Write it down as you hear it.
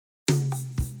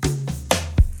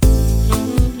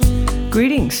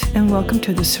Greetings and welcome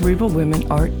to the Cerebral Women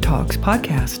Art Talks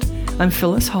podcast. I'm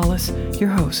Phyllis Hollis, your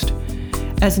host.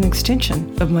 As an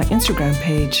extension of my Instagram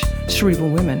page, Cerebral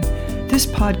Women, this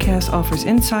podcast offers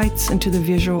insights into the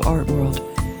visual art world.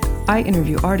 I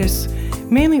interview artists,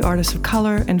 mainly artists of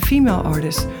color and female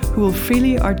artists, who will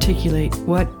freely articulate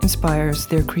what inspires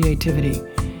their creativity.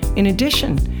 In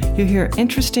addition, you'll hear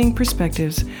interesting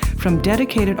perspectives from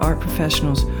dedicated art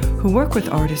professionals who work with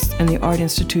artists and the art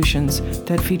institutions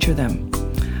that feature them.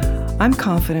 I'm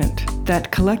confident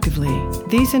that collectively,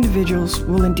 these individuals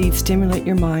will indeed stimulate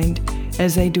your mind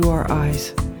as they do our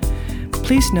eyes.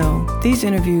 Please know these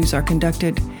interviews are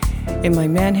conducted in my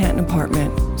Manhattan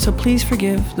apartment, so please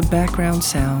forgive the background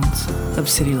sounds of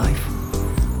city life.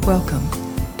 Welcome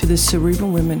to the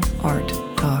Cerebral Women Art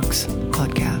Talks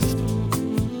podcast.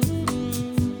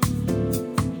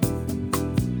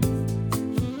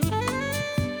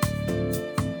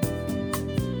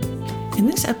 In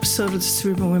this episode of the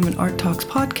Cerebral Women Art Talks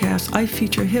podcast, I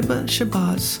feature Hiba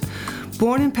Shahbaz.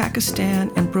 Born in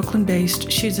Pakistan and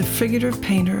Brooklyn-based, she's a figurative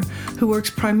painter who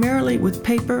works primarily with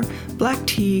paper, black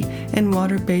tea, and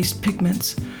water-based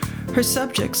pigments. Her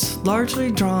subjects,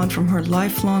 largely drawn from her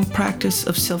lifelong practice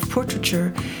of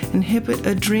self-portraiture, inhabit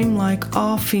a dreamlike,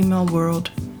 all-female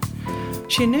world.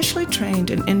 She initially trained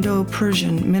in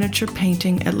Indo-Persian miniature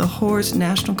painting at Lahore's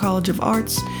National College of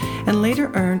Arts and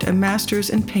later earned a master's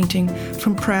in painting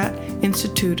from Pratt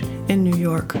Institute in New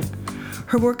York.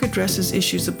 Her work addresses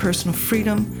issues of personal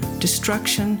freedom,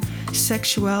 destruction,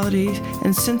 sexuality,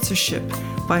 and censorship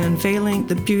by unveiling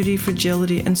the beauty,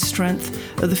 fragility, and strength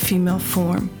of the female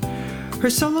form. Her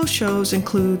solo shows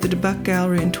include the Debut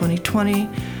Gallery in 2020,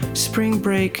 Spring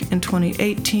Break in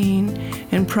 2018,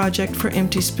 and Project for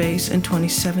Empty Space in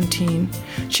 2017.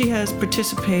 She has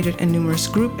participated in numerous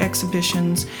group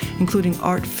exhibitions, including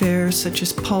art fairs such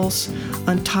as Pulse,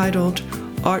 Untitled,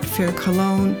 Art Fair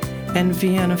Cologne, and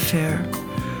Vienna Fair.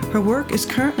 Her work is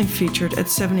currently featured at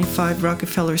 75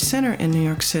 Rockefeller Center in New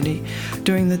York City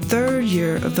during the third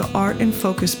year of the Art in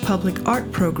Focus public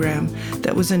art program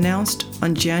that was announced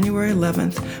on January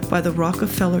 11th by the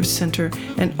Rockefeller Center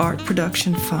and Art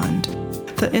Production Fund.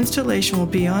 The installation will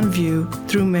be on view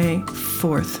through May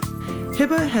 4th.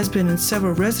 Hiba has been in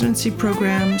several residency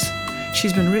programs.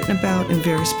 She's been written about in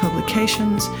various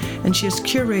publications, and she has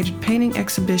curated painting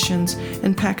exhibitions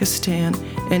in Pakistan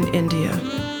and India.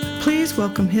 Please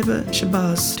welcome Hiba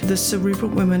Shahbaz to the Cerebral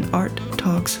Women Art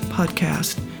Talks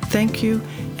podcast. Thank you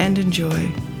and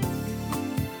enjoy.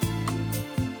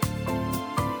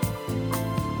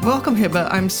 Welcome, Hiba.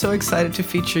 I'm so excited to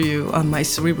feature you on my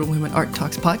Cerebral Women Art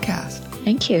Talks podcast.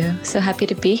 Thank you. So happy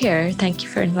to be here. Thank you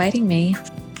for inviting me.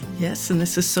 Yes, and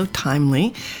this is so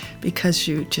timely because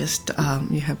you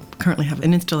currently have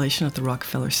an installation at the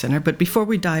Rockefeller Center. But before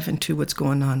we dive into what's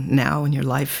going on now in your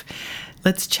life,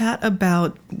 let's chat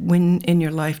about when in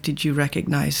your life did you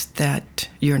recognize that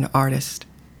you're an artist?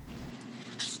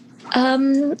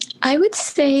 I would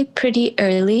say pretty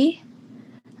early.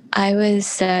 I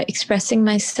was expressing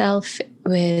myself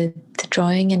with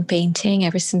drawing and painting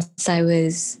ever since I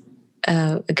was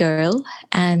a girl.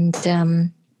 And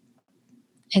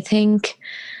I think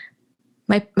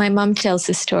my mom tells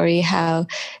the story how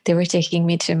they were taking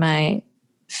me to my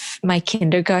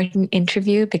kindergarten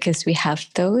interview because we have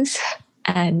those.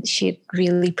 And she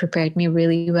really prepared me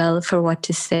really well for what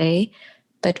to say.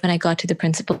 But when I got to the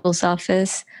principal's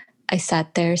office, I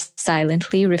sat there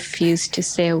silently, refused to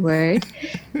say a word,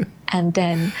 and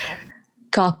then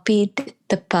copied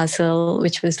the puzzle,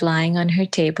 which was lying on her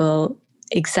table,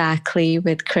 exactly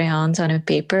with crayons on a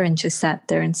paper, and just sat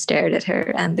there and stared at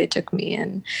her, and they took me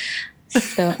in.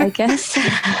 So I guess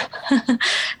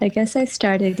I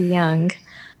started young.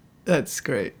 That's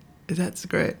great. That's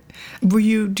great. Do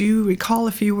you recall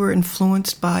if you were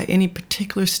influenced by any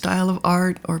particular style of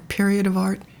art or period of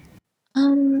art?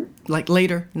 Like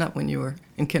later, not when you were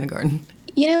in kindergarten.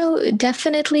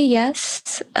 Definitely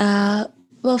yes. I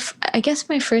guess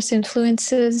my first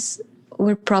influences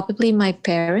were probably my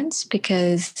parents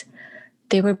because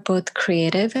they were both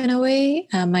creative in a way.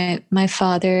 My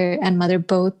father and mother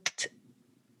both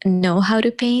know how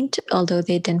to paint, although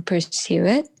they didn't pursue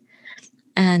it.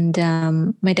 And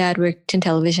my dad worked in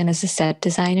television as a set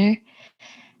designer.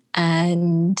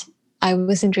 And I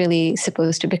wasn't really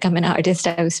supposed to become an artist.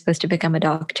 I was supposed to become a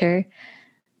doctor.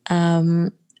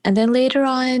 And then later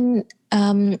on,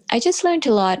 I just learned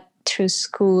a lot through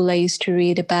school. I used to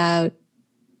read about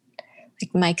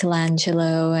like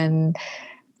Michelangelo and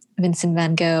Vincent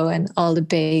van Gogh and all the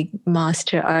big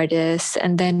master artists.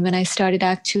 And then when I started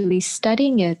actually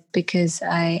studying it, because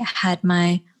I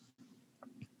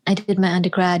did my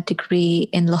undergrad degree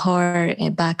in Lahore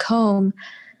back home,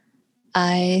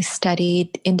 I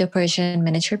studied Indo-Persian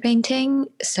miniature painting.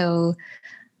 So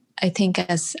I think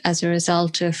as a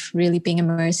result of really being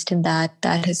immersed in that,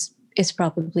 is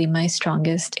probably my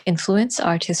strongest influence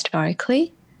art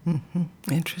historically. Mm-hmm.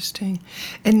 Interesting.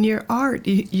 And your art,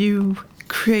 you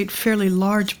create fairly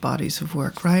large bodies of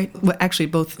work, right? Well, actually,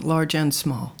 both large and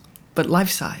small, but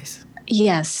life-size.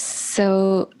 Yes.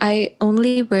 So I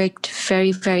only worked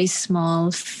very, very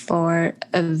small for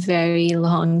a very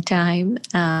long time.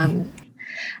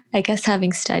 I guess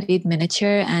having studied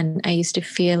miniature, and I used to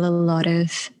feel a lot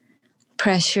of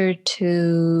pressure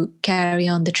to carry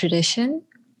on the tradition.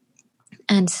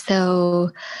 And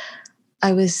so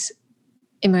I was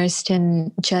immersed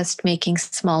in just making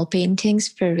small paintings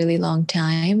for a really long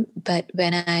time. But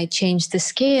when I changed the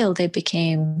scale, they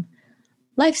became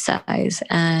life size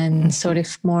and sort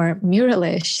of more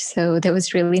muralish. So there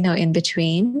was really no in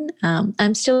between.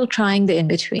 I'm still trying the in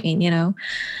between,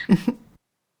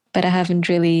 but I haven't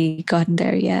really gotten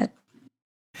there yet.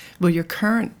 Well, your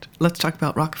current, let's talk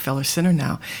about Rockefeller Center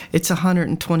now. It's a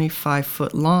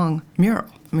 125-foot long mural.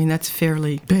 I mean, that's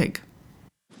fairly big.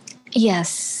 Yes.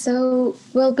 So,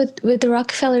 well, but with the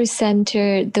Rockefeller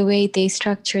Center, the way they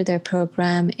structure their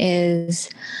program is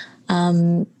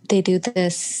they do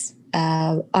this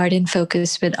Art in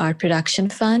Focus with Art Production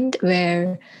Fund,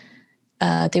 where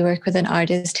they work with an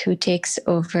artist who takes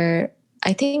over,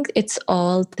 I think it's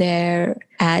all their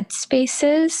ad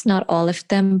spaces, not all of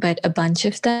them, but a bunch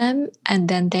of them. And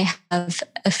then they have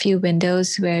a few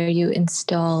windows where you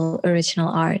install original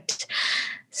art.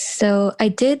 So I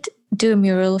did do a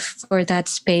mural for that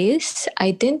space.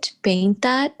 I didn't paint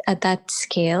that at that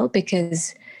scale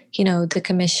because, the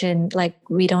commission, like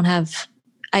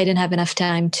I didn't have enough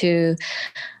time to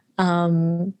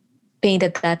paint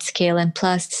at that scale. And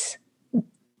plus,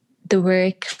 the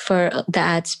work for the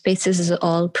ad spaces is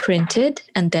all printed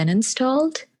and then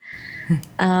installed.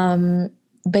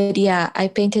 But yeah, I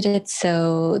painted it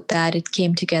so that it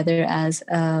came together as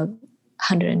a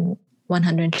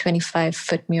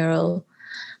 125-foot mural.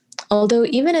 Although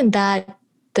even in that,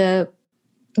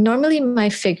 normally my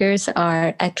figures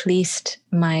are at least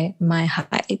my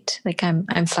height. Like I'm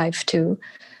 5'2",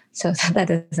 so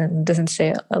that doesn't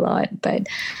say a lot, but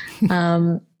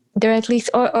they're at least,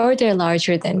 or they're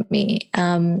larger than me.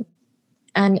 And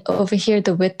over here,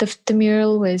 the width of the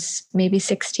mural was maybe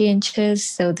 60 inches.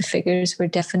 So the figures were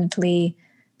definitely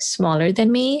smaller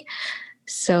than me.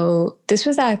 So this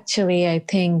was actually, I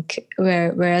think,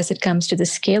 whereas it comes to the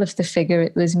scale of the figure,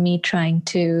 it was me trying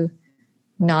to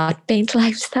not paint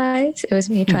life size. It was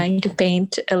me trying to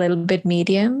paint a little bit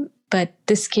medium, but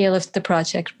the scale of the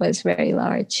project was very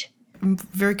large. I'm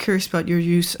very curious about your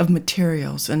use of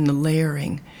materials and the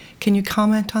layering. Can you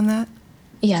comment on that?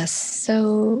 Yes.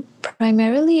 So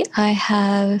primarily I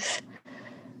have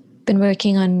been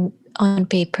working on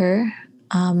paper.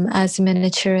 As a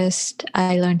miniaturist,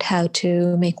 I learned how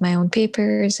to make my own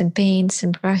papers and paints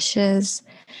and brushes.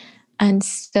 And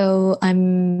so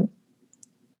I'm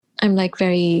like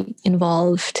very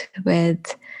involved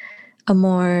with a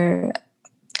more,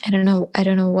 I don't know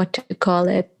what to call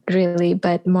it really,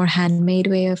 but more handmade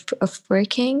way of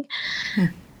working.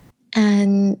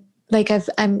 And like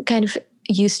I'm kind of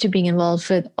used to being involved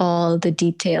with all the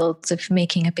details of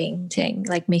making a painting,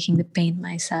 like making the paint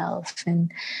myself and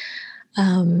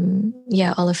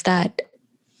all of that.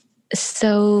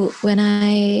 So when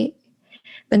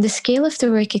the scale of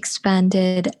the work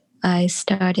expanded, I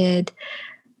started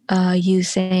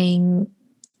using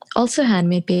also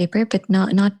handmade paper, but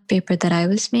not paper that I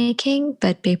was making,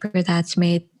 but paper that's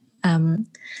made.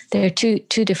 There are two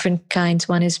different kinds.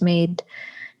 One is made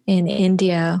in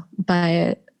India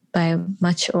by a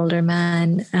much older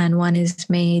man, and one is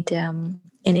made in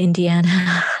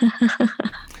Indiana.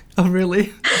 Oh,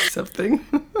 really? Something.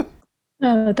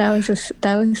 Oh, that was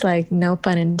like no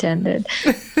pun intended.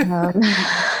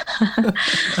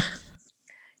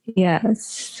 Yeah.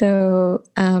 So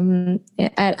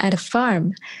at a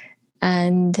farm,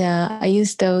 and I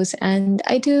use those, and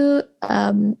I do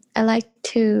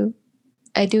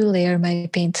layer my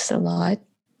paints a lot.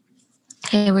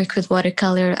 I work with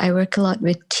watercolor. I work a lot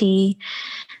with tea,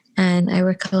 and I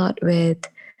work a lot with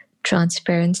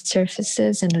transparent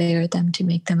surfaces and layer them to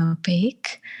make them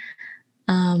opaque.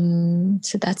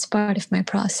 So that's part of my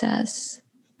process.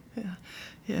 Yeah,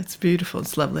 it's beautiful.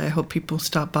 It's lovely. I hope people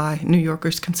stop by. New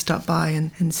Yorkers can stop by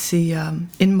and see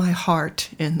In My Heart,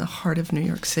 in the heart of New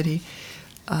York City.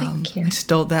 Thank you. I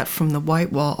stole that from the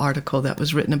White Wall article that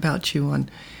was written about you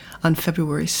on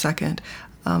February 2nd.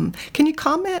 Can you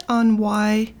comment on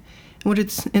what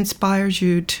inspires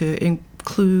you to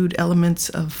include elements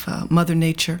of Mother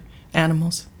Nature,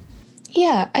 animals?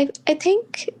 Yeah, I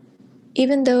think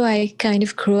even though I kind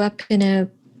of grew up in a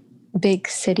big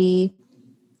city,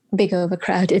 big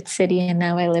overcrowded city, and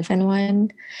now I live in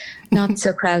one. Not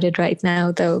so crowded right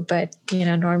now, though, but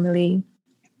normally,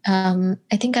 I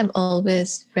think I'm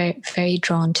always very, very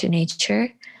drawn to nature,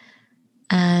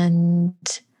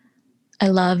 and I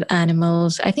love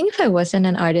animals. I think if I wasn't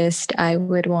an artist, I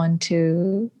would want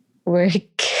to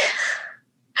work,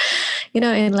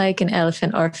 in like an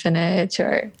elephant orphanage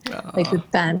or like with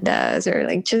pandas or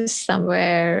like just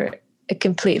somewhere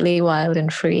completely wild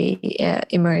and free,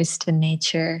 immersed in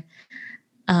nature.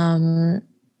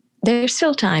 There's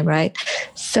still time, right?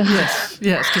 So yes,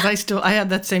 because I have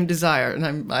that same desire,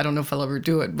 and I don't know if I'll ever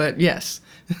do it, but yes.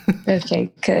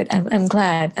 okay, good. I'm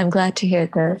glad. I'm glad to hear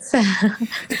this.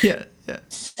 Yeah.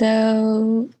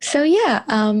 So yeah.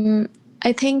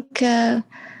 I think I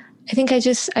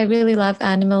really love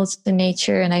animals and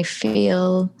nature, and I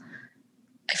feel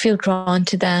drawn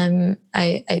to them.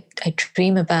 I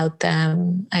dream about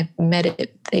them. I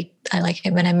like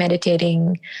it when I'm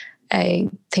meditating. I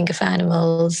think of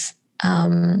animals,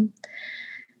 and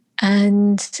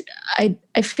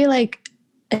I feel like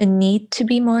a need to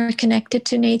be more connected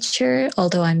to nature,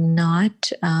 although I'm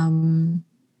not.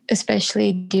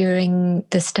 Especially during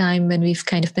this time when we've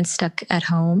kind of been stuck at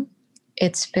home.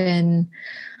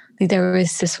 There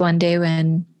was this one day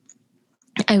when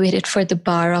I waited for the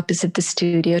bar opposite the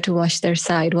studio to wash their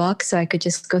sidewalk so I could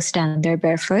just go stand there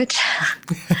barefoot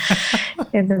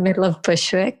in the middle of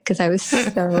Bushwick because I was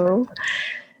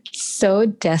so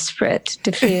desperate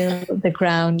to feel the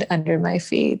ground under my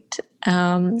feet.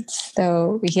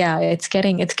 So yeah, it's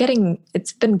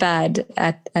been bad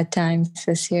at times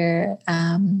this year.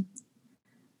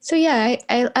 So yeah,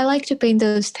 I like to paint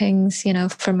those things,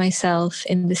 for myself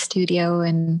in the studio,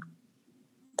 and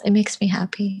it makes me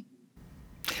happy.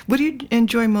 What do you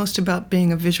enjoy most about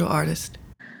being a visual artist?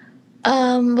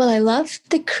 Well, I love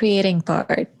the creating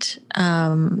part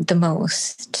the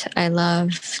most. I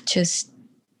love just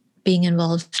being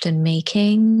involved in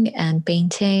making and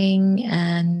painting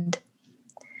and,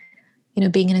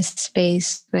 being in a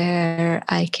space where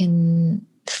I can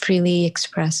freely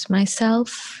express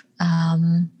myself.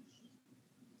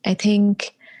 I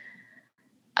think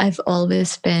I've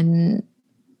always been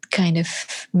kind of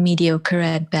mediocre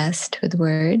at best with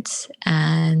words,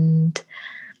 and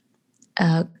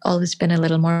always been a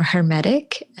little more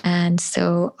hermetic. And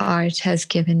so art has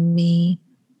given me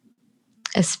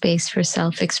a space for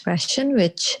self-expression,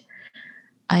 which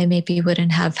I maybe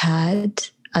wouldn't have had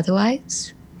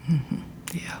otherwise. Mm-hmm.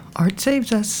 Yeah, art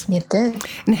saves us. It did.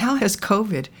 And how has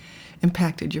COVID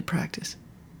impacted your practice?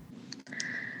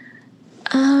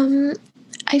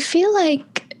 I feel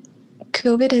like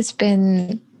COVID has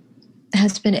been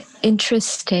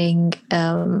interesting.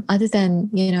 Other than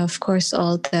of course,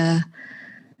 all the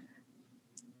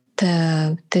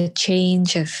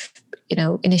change of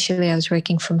initially I was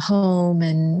working from home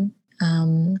and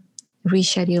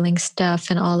rescheduling stuff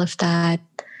and all of that.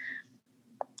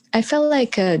 I felt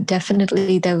like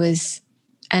definitely there was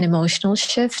an emotional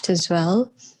shift as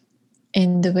well,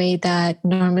 in the way that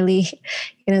normally,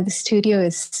 the studio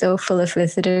is so full of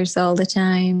visitors all the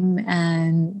time,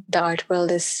 and the art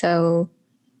world is so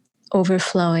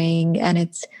overflowing. And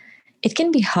it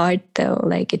can be hard though.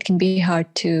 Like it can be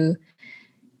hard to,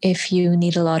 if you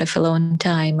need a lot of alone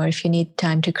time or if you need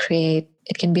time to create,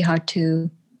 it can be hard to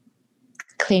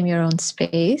claim your own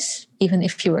space, even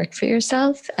if you work for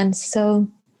yourself. And so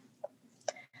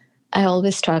I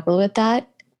always struggle with that.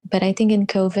 But I think in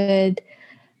COVID,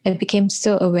 I became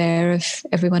so aware of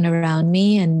everyone around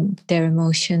me and their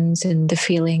emotions and the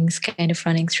feelings kind of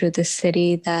running through the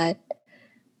city that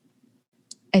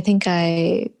I think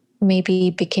I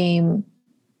maybe became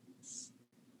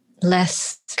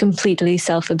less completely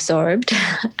self-absorbed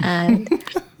and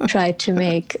tried to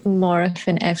make more of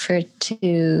an effort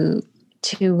to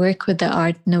work with the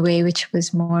art in a way which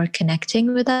was more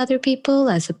connecting with other people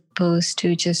as opposed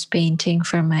to just painting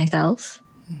for myself.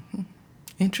 Mm-hmm.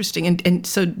 Interesting. And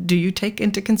so do you take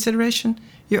into consideration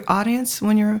your audience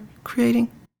when you're creating?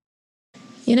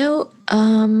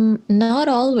 Not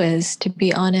always, to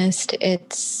be honest.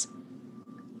 It's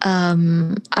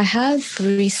I have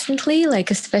recently,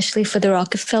 like especially for the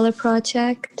Rockefeller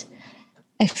project,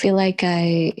 I feel like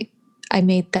I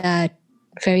made that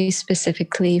very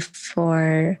specifically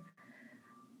for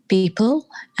people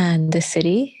and the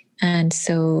city. And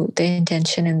so the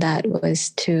intention in that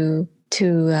was to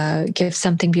give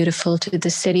something beautiful to the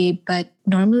city. But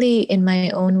normally in my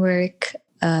own work,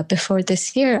 before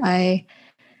this year, I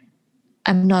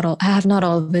have not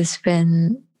always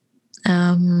been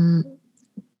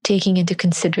taking into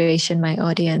consideration my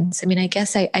audience. I mean, I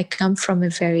guess I come from a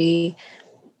very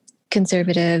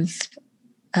conservative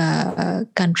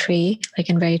country, like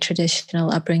in very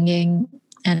traditional upbringing.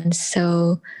 And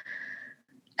so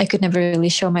I could never really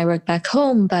show my work back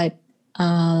home, but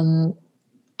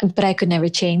I could never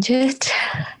change it.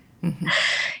 Mm-hmm.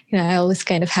 I always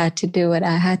kind of had to do what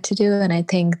I had to do. And I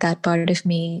think that part of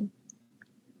me,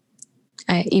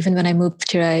 even when I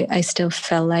moved here, I still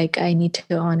felt like I need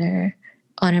to honor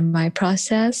my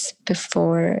process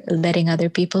before letting other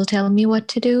people tell me what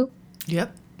to do.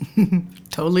 Yep.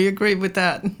 Totally agree with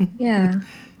that. Yeah.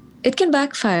 It can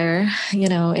backfire.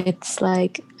 It's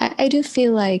like, I do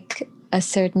feel like a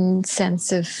certain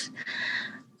sense of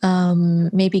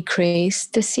maybe grace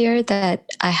this year that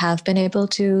I have been able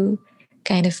to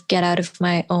kind of get out of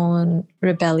my own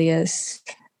rebellious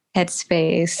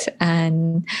headspace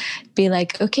and be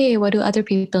like, okay, what do other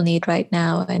people need right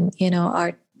now? And,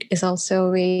 art is also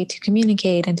a way to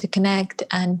communicate and to connect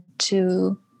and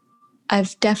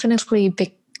I've definitely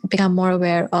become more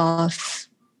aware of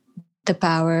the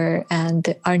power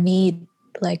and our need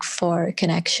like for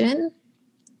connection.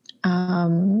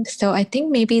 So I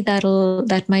think maybe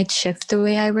that might shift the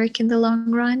way I work in the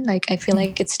long run. Like, I feel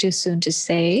like it's too soon to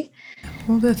say.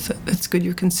 Well, that's good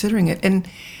you're considering it. And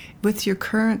with your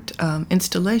current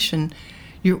installation,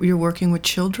 you're working with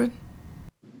children?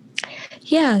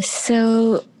 Yeah,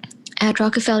 so at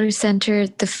Rockefeller Center,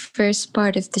 the first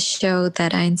part of the show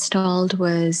that I installed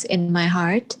was In My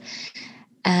Heart,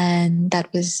 and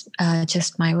that was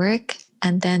just my work.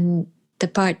 And then the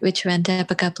part which went up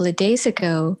a couple of days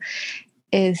ago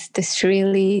is this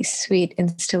really sweet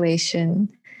installation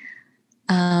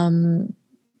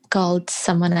called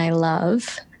Someone I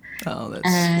Love. Oh,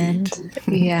 that's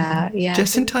sweet. Yeah.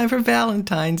 Just in time for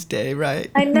Valentine's Day, right?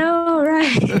 I know,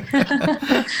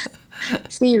 right?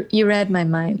 See, you read my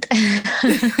mind.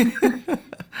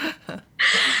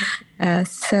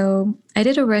 So I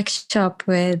did a workshop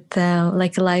with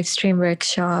like a live stream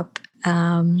workshop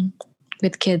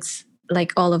with kids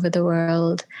like all over the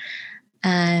world.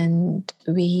 And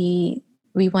we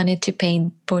wanted to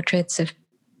paint portraits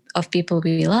of people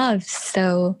we love.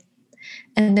 So,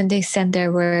 and then they sent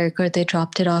their work or they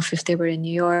dropped it off if they were in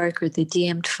New York, or they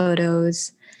DM'd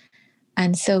photos.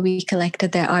 And so we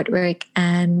collected their artwork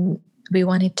and we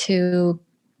wanted to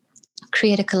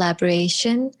create a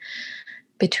collaboration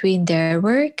between their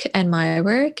work and my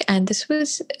work. And this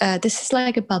is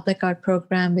like a public art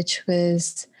program, which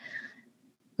was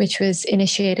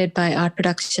initiated by Art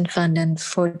Production Fund and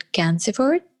Fort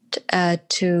Gansevoort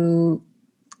to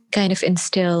kind of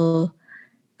instill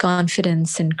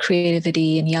confidence and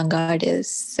creativity in young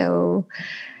artists. So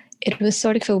it was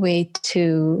sort of a way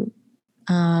to,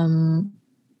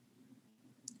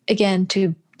 again,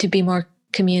 to be more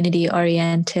community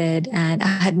oriented, and I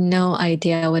had no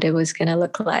idea what it was going to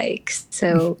look like.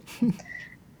 So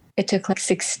it took like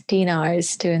 16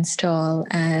 hours to install.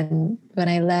 And when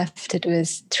I left, it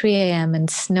was 3 a.m. and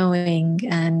snowing,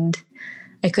 and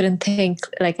I couldn't think,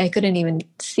 like I couldn't even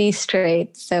see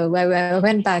straight. So I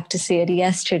went back to see it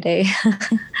yesterday.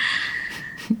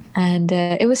 And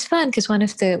it was fun because one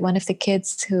of the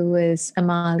kids, who was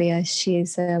Amalia,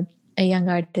 she's a young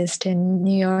artist in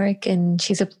New York, and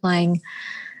she's applying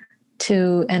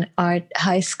to an art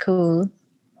high school,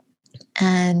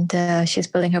 and she's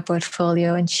building her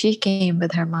portfolio, and she came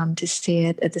with her mom to see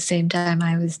it at the same time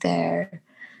I was there.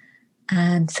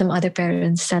 And some other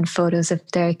parents sent photos of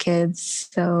their kids.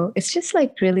 So it's just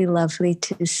like really lovely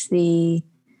to see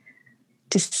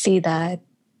that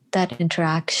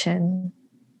interaction.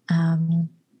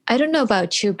 I don't know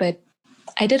about you, but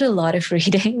I did a lot of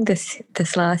reading this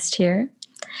last year.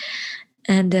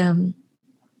 And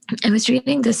I was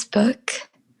reading this book.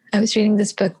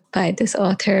 By this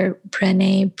author,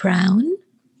 Brené Brown.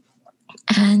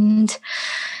 And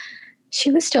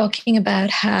she was talking about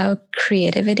how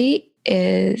creativity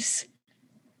is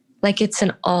like, it's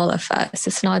in all of us.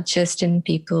 It's not just in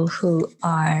people who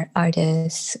are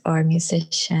artists or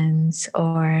musicians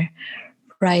or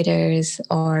writers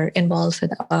or involved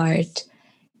with art.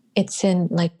 It's in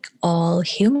like all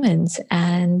humans,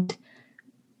 and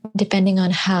depending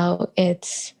on how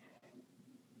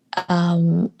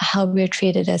we're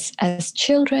treated as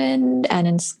children and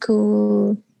in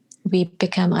school, we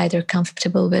become either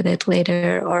comfortable with it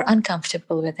later or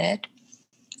uncomfortable with it.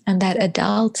 And that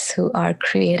adults who are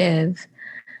creative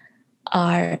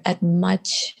are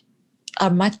much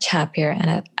happier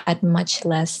and at much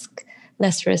less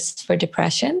risk for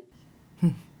depression.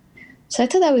 So I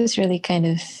thought that was really kind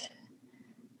of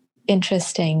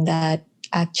interesting, that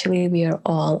actually we are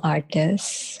all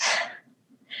artists.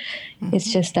 Mm-hmm.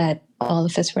 It's just that all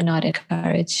of us were not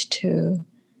encouraged to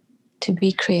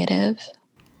be creative.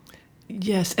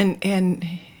 Yes, and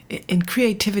in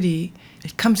creativity,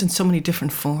 it comes in so many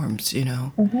different forms, you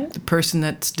know. Mm-hmm. The person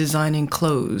that's designing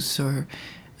clothes or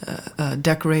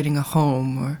decorating a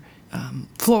home or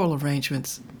floral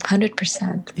arrangements.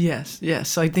 100%. Yes, yes.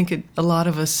 So I think a lot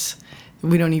of us,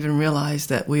 we don't even realize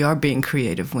that we are being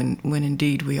creative when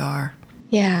indeed we are.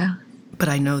 Yeah. But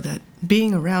I know that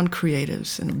being around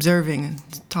creatives and observing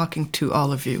and talking to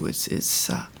all of you is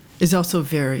also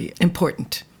very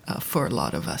important for a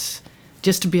lot of us,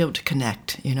 just to be able to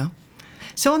connect, you know.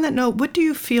 So on that note, what do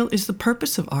you feel is the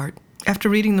purpose of art? After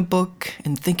reading the book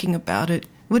and thinking about it,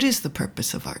 what is the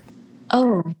purpose of art?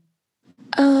 Oh,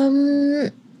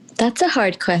 that's a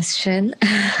hard question.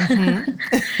 Mm-hmm.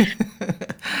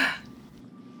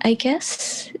 I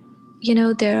guess,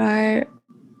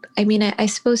 I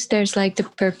suppose there's like the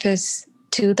purpose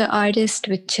to the artist,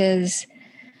 which is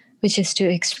to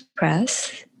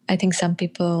express. I think some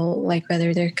people, like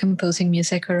whether they're composing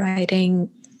music or writing,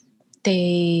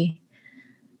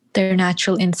 their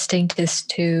natural instinct is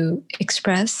to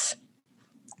express.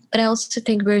 But I also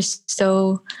think we're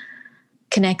so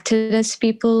connected as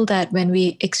people that when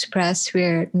we express,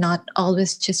 we're not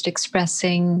always just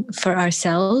expressing for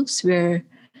ourselves. We're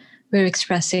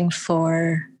expressing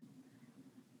for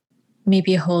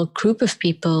maybe a whole group of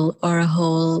people or a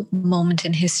whole moment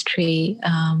in history.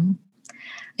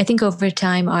 I think over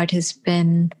time, art has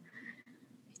been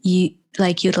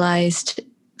utilized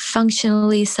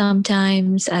functionally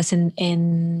sometimes, as in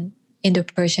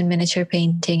Indo-Persian miniature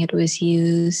painting, it was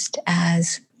used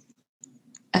as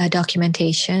a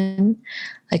documentation,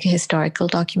 like a historical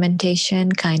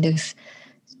documentation kind of.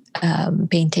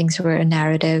 Paintings were a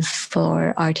narrative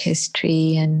for art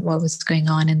history and what was going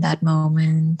on in that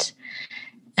moment.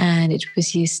 And it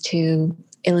was used to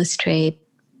illustrate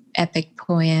epic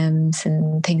poems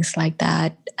and things like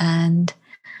that. And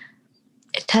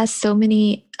it has so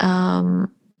many, in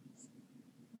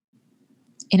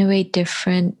a way,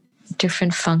 different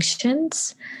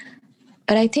functions.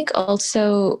 But I think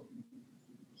also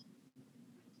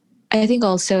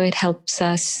it helps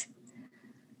us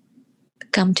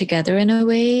come together in a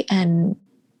way and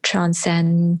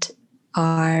transcend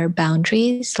our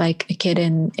boundaries. Like a kid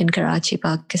in Karachi,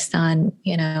 Pakistan,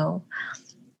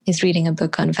 is reading a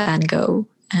book on Van Gogh,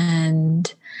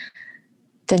 and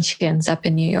then she ends up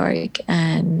in New York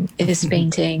and is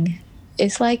painting.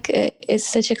 It's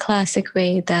such a classic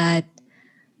way that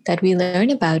we learn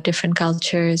about different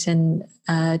cultures and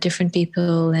different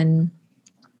people, and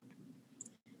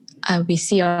we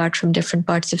see art from different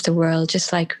parts of the world,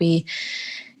 just like we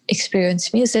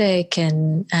experience music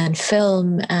and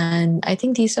film. And I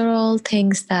think these are all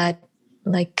things that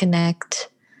like connect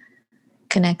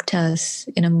us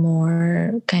in a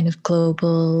more kind of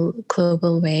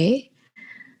global way,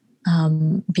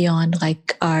 beyond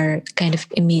like our kind of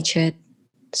immediate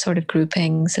sort of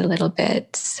groupings a little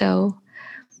bit. So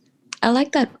I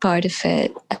like that part of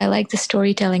it. I like the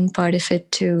storytelling part of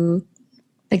it too.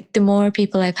 Like the more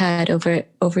people I've had over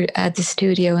at the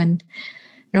studio, and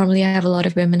normally I have a lot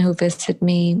of women who visit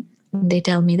me, they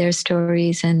tell me their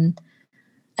stories, and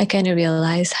I kind of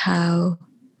realize how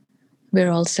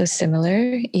we're all so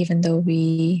similar, even though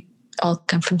we all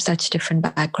come from such different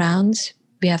backgrounds.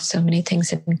 We have so many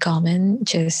things in common,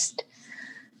 just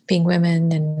being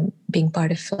women and being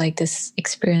part of like this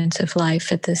experience of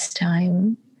life at this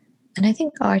time. And I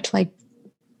think art like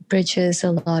bridges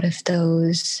a lot of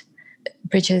those,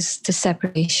 bridges the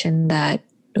separation that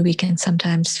we can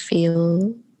sometimes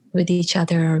feel with each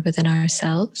other or within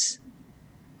ourselves.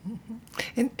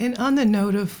 And on the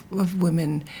note of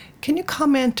women, can you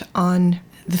comment on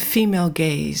the female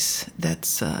gaze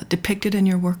that's depicted in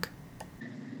your work?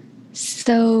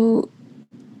 So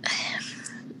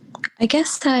I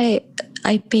guess I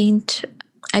paint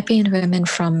women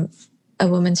from a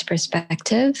woman's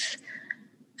perspective.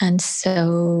 And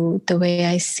so the way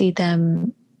I see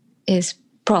them is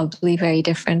probably very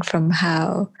different from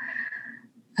how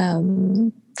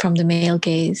from the male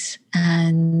gaze.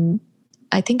 And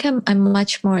I think I'm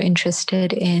much more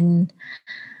interested in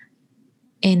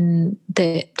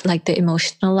the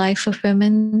emotional life of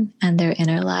women and their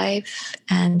inner life,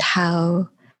 and how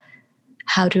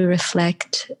to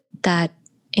reflect that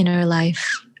inner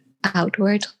life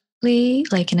outwardly,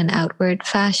 like in an outward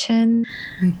fashion.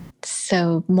 Mm.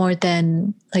 So more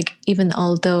than like, even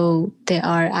although there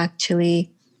are actually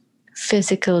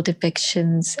physical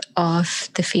depictions of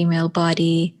the female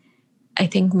body, I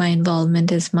think my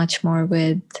involvement is much more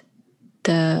with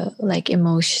the like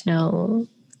emotional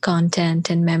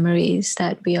content and memories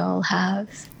that we all have.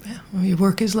 Yeah, well, your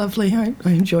work is lovely. I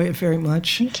enjoy it very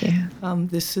much. Thank you.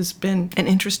 This has been an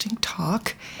interesting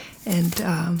talk, And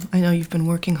I know you've been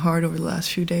working hard over the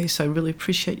last few days, so I really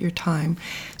appreciate your time.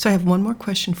 So I have one more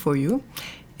question for you,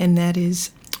 and that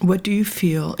is, what do you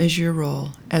feel is your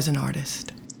role as an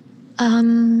artist?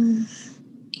 I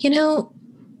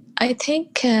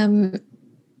think,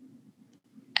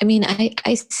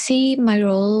 I see my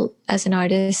role as an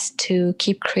artist to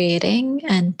keep creating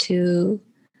and to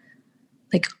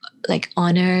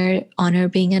honor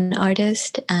being an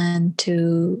artist and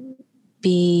to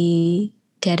be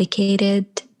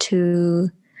dedicated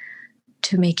to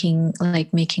making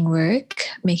work,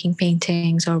 making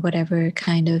paintings or whatever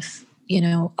kind of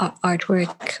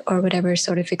artwork or whatever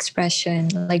sort of expression,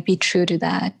 be true to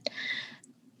that.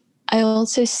 I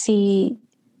also see,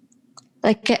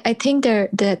 I think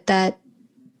that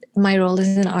my role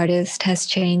as an artist has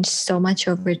changed so much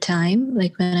over time.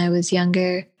 Like when I was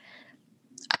younger,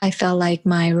 I felt like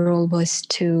my role was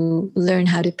to learn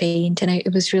how to paint, and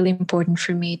it was really important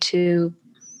for me to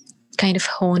kind of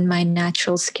hone my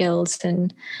natural skills,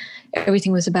 and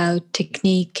everything was about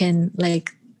technique and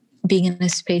being in a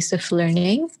space of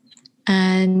learning.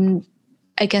 And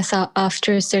I guess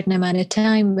after a certain amount of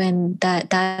time, when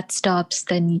that stops,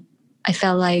 then I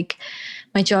felt like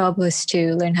my job was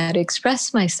to learn how to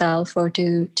express myself, or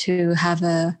to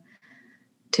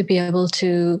be able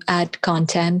to add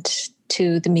content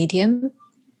to the medium.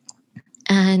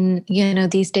 And,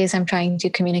 these days I'm trying to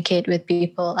communicate with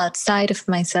people outside of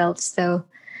myself. So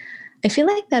I feel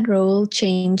like that role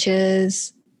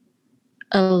changes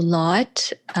a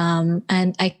lot. And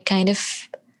I kind of,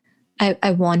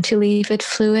 I want to leave it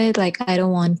fluid. I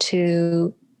don't want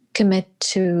to commit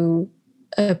to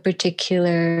a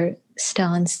particular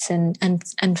stance and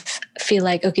feel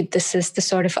like, okay, this is the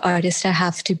sort of artist I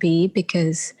have to be,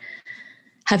 because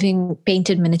having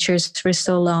painted miniatures for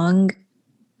so long,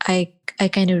 I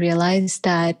kind of realized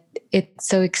that it's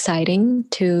so exciting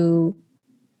to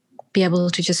be able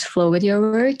to just flow with your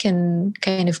work and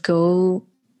kind of go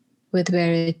with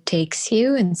where it takes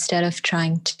you instead of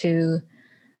trying to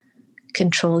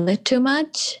control it too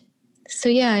much. So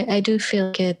yeah, I do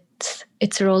feel like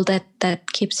it's a role that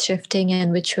keeps shifting,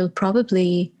 and which will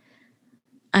probably,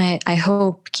 I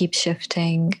hope, keep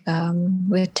shifting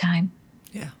with time.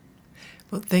 Yeah.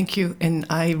 Well, thank you. And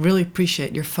I really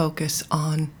appreciate your focus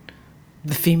on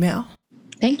the female.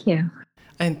 Thank you.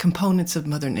 And components of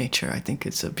Mother Nature. I think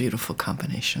it's a beautiful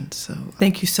combination. So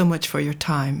thank you so much for your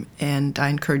time. And I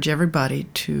encourage everybody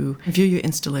to view your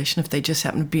installation if they just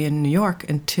happen to be in New York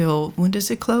until, when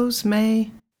does it close? May?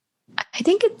 I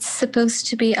think it's supposed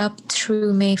to be up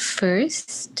through May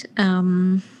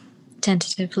 1st,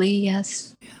 tentatively,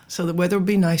 yes. Yeah. So the weather will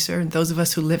be nicer, and those of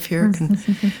us who live here can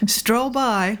stroll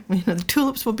by. The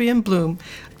tulips will be in bloom.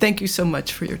 Thank you so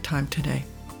much for your time today.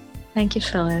 Thank you,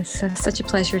 Phyllis. Such a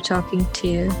pleasure talking to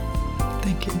you.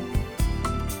 Thank you.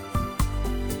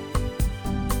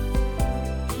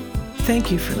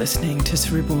 Thank you for listening to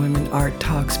Cerebral Women Art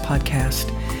Talks podcast.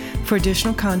 For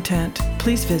additional content,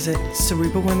 please visit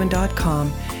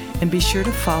cerebralwomen.com and be sure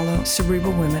to follow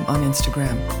Cerebral Women on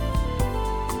Instagram.